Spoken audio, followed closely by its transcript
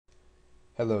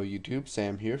Hello YouTube,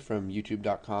 Sam here from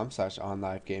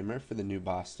youtube.com/onlivegamer for the new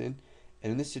Boston, and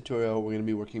in this tutorial we're going to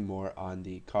be working more on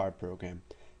the card program.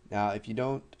 Now if you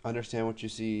don't understand what you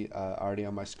see already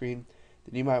on my screen,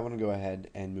 then you might want to go ahead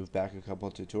and move back a couple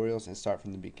of tutorials and start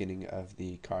from the beginning of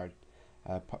the card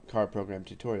program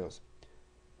tutorials.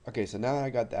 Okay, so now that I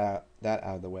got that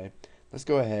out of the way, let's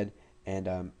go ahead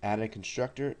and add a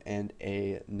constructor and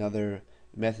another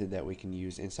method that we can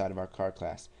use inside of our card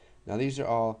class. Now these are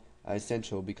all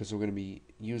essential because we're going to be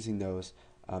using those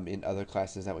in other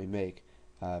classes that we make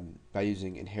by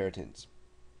using inheritance.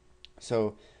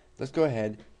 So let's go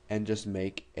ahead and just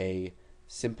make a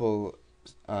simple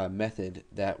method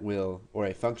that will, or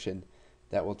a function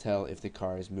that will tell if the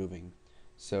car is moving.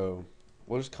 So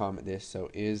we'll just comment this. So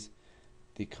is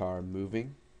the car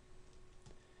moving?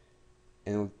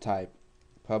 And we'll type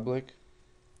public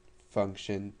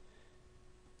function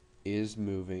is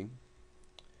moving.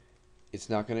 It's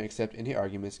not going to accept any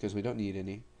arguments because we don't need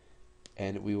any,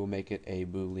 and we will make it a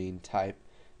Boolean type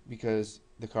because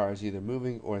the car is either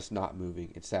moving or it's not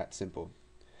moving. It's that simple.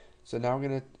 So now we're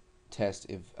going to test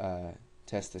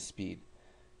the speed.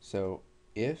 So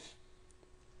if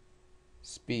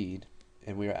speed,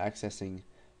 and we are accessing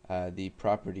the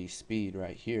property speed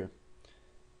right here.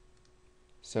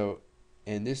 So,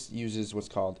 and this uses what's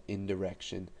called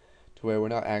indirection, to where we're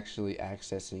not actually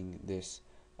accessing this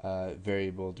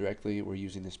variable directly, we're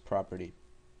using this property.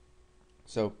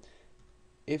 So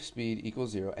if speed equals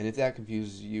 0, and if that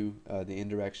confuses you, the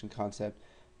indirection concept,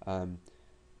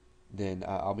 then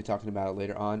I'll be talking about it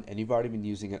later on, and you've already been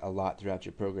using it a lot throughout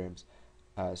your programs.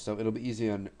 So it'll be easy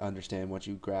to understand once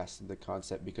you grasp the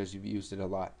concept because you've used it a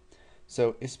lot.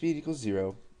 So if speed equals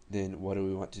 0, then what do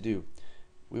we want to do?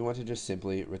 We want to just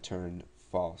simply return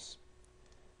false.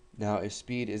 Now if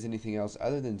speed is anything else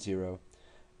other than 0,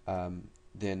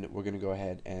 then we're going to go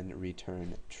ahead and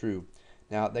return true.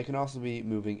 Now they can also be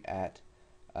moving at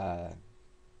a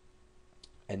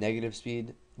negative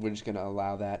speed. We're just going to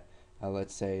allow that.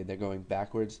 Let's say they're going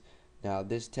backwards. Now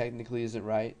this technically isn't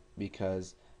right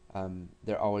because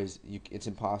it's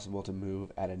impossible to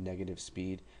move at a negative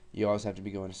speed. You always have to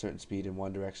be going a certain speed in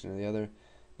one direction or the other.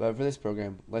 But for this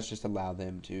program, let's just allow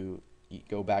them to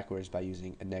go backwards by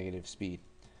using a negative speed.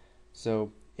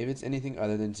 So if it's anything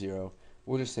other than 0,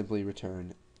 we'll just simply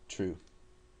return true.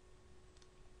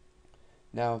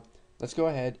 Now let's go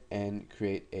ahead and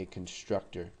create a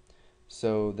constructor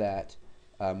so that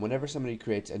whenever somebody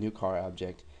creates a new car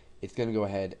object, it's going to go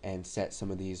ahead and set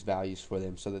some of these values for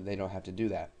them so that they don't have to do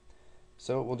that.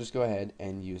 So we'll just go ahead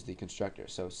and use the constructor.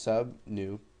 So sub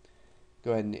new,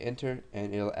 go ahead and enter,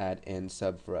 and it'll add n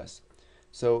sub for us.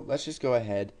 So let's just go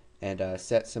ahead and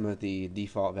set some of the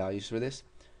default values for this.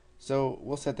 So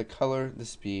we'll set the color, the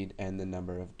speed, and the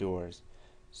number of doors.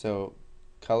 So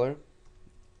color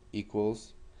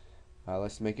equals,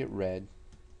 let's make it red.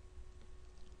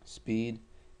 Speed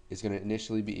is going to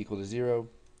initially be equal to 0,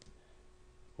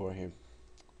 or here,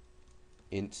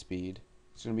 int speed,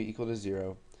 it's going to be equal to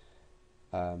 0,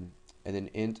 and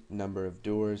then int number of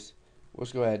doors, we'll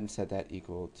just go ahead and set that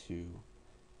equal to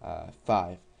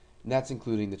 5, and that's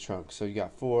including the trunk. So you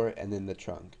got 4 and then the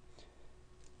trunk.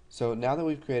 So now that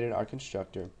we've created our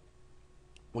constructor,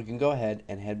 we can go ahead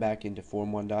and head back into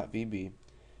form1.vb, and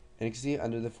you can see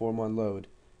under the form1 load,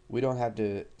 we don't have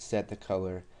to set the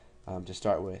color to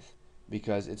start with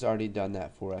because it's already done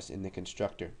that for us in the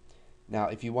constructor. Now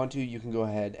if you want to, you can go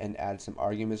ahead and add some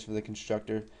arguments for the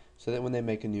constructor so that when they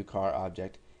make a new car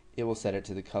object, it will set it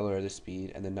to the color, the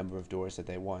speed, and the number of doors that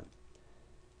they want.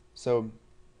 So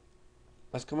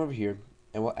let's come over here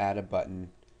and we'll add a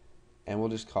button, and we'll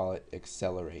just call it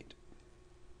accelerate.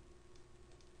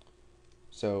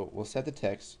 So we'll set the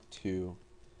text to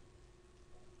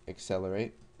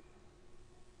accelerate.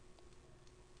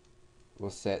 We'll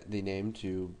set the name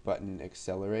to button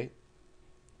accelerate,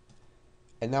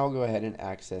 and now we'll go ahead and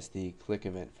access the click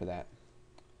event for that.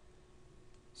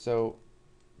 So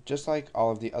just like all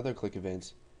of the other click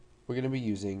events, we're going to be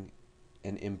using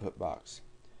an input box.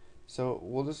 So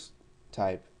we'll just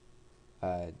type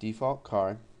default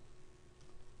car,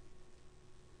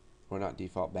 or not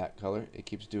default back color. It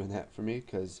keeps doing that for me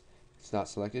because it's not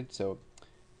selected. So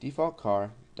default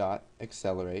car dot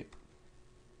accelerate,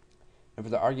 and for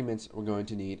the arguments we're going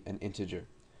to need an integer.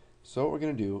 So what we're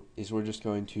going to do is we're just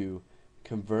going to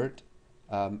convert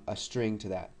a string to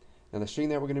that. Now the string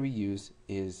that we're going to be used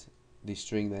is the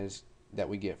string that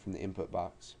we get from the input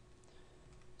box.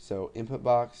 So input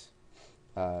box,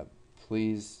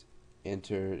 please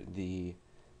enter the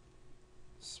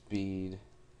speed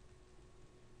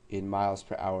in miles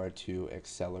per hour to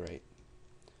accelerate.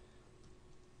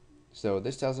 So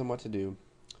this tells them what to do.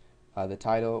 The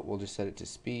title, we'll just set it to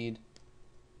speed,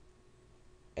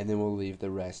 and then we'll leave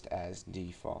the rest as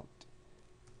default.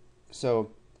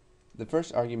 So the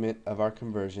first argument of our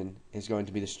conversion is going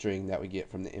to be the string that we get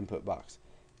from the input box.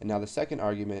 And now the second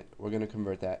argument, we're going to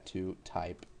convert that to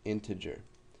type integer.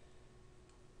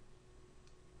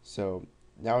 So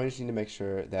now we just need to make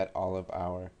sure that all of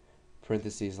our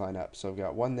parentheses line up. So we've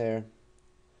got one there,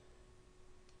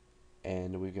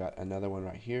 and we've got another one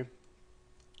right here.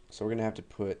 So we're going to have to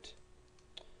put,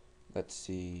 let's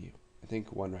see, I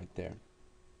think one right there.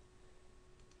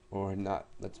 Or not,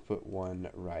 let's put one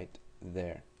right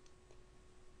there.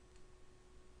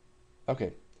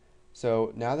 Okay,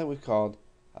 so now that we've called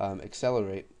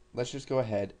accelerate, let's just go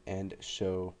ahead and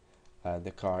show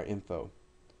the car info.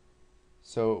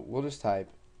 So we'll just type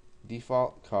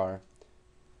default car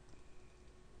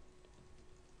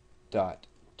dot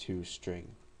toString.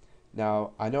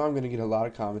 Now I know I'm going to get a lot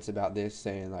of comments about this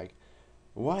saying like,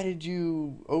 why did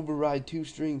you override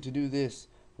toString to do this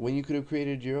when you could have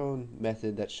created your own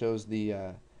method that shows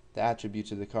the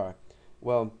attributes of the car?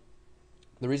 Well,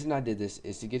 the reason I did this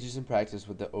is to get you some practice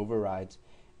with the overrides,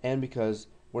 and because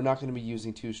we're not going to be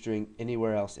using toString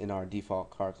anywhere else in our default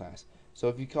car class. So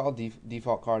if you call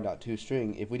default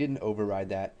car.toString, if we didn't override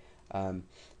that,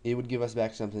 it would give us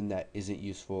back something that isn't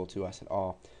useful to us at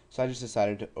all. So I just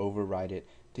decided to override it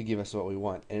to give us what we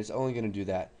want, and it's only going to do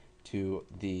that to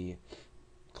the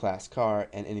class car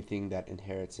and anything that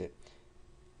inherits it.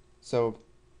 So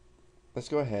let's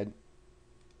go ahead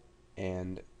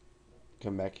and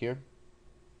come back here,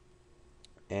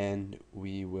 and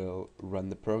we will run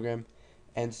the program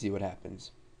and see what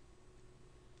happens.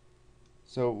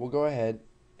 So we'll go ahead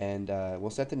and we'll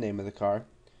set the name of the car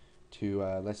to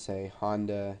let's say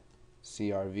Honda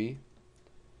CRV.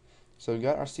 So we've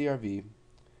got our CRV.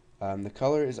 The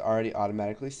color is already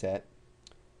automatically set,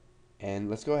 and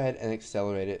let's go ahead and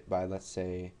accelerate it by, let's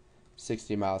say,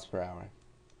 60 miles per hour,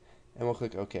 and we'll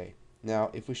click OK.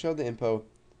 Now if we show the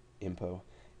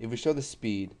if we show the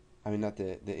speed, not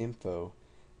the info,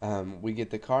 we get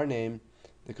the car name,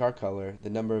 the car color, the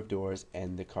number of doors,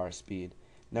 and the car speed.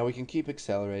 Now we can keep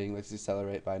accelerating. Let's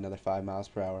accelerate by another 5 miles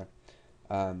per hour.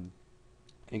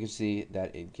 You can see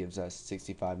that it gives us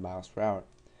 65 miles per hour.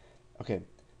 Okay,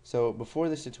 so before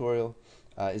this tutorial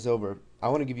is over, I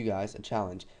want to give you guys a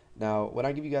challenge. Now, when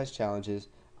I give you guys challenges,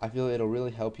 I feel it'll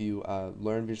really help you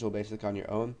learn Visual Basic on your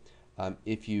own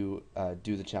if you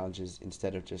do the challenges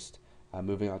instead of just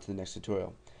moving on to the next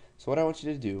tutorial. So what I want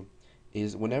you to do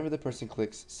is whenever the person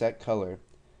clicks set color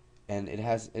and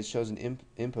it shows an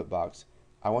input box,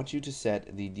 I want you to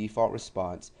set the default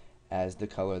response as the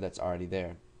color that's already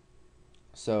there.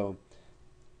 So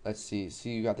let's see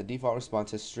you got the default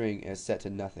response as string and it's set to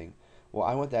nothing. Well,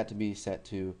 I want that to be set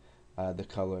to the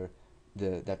color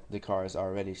that the car is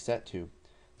already set to.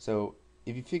 So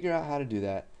if you figure out how to do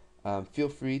that, feel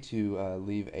free to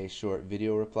leave a short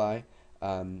video reply.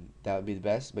 That would be the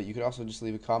best, but you could also just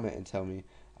leave a comment and tell me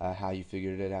how you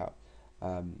figured it out.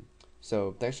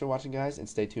 So thanks for watching, guys, and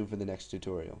stay tuned for the next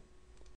tutorial.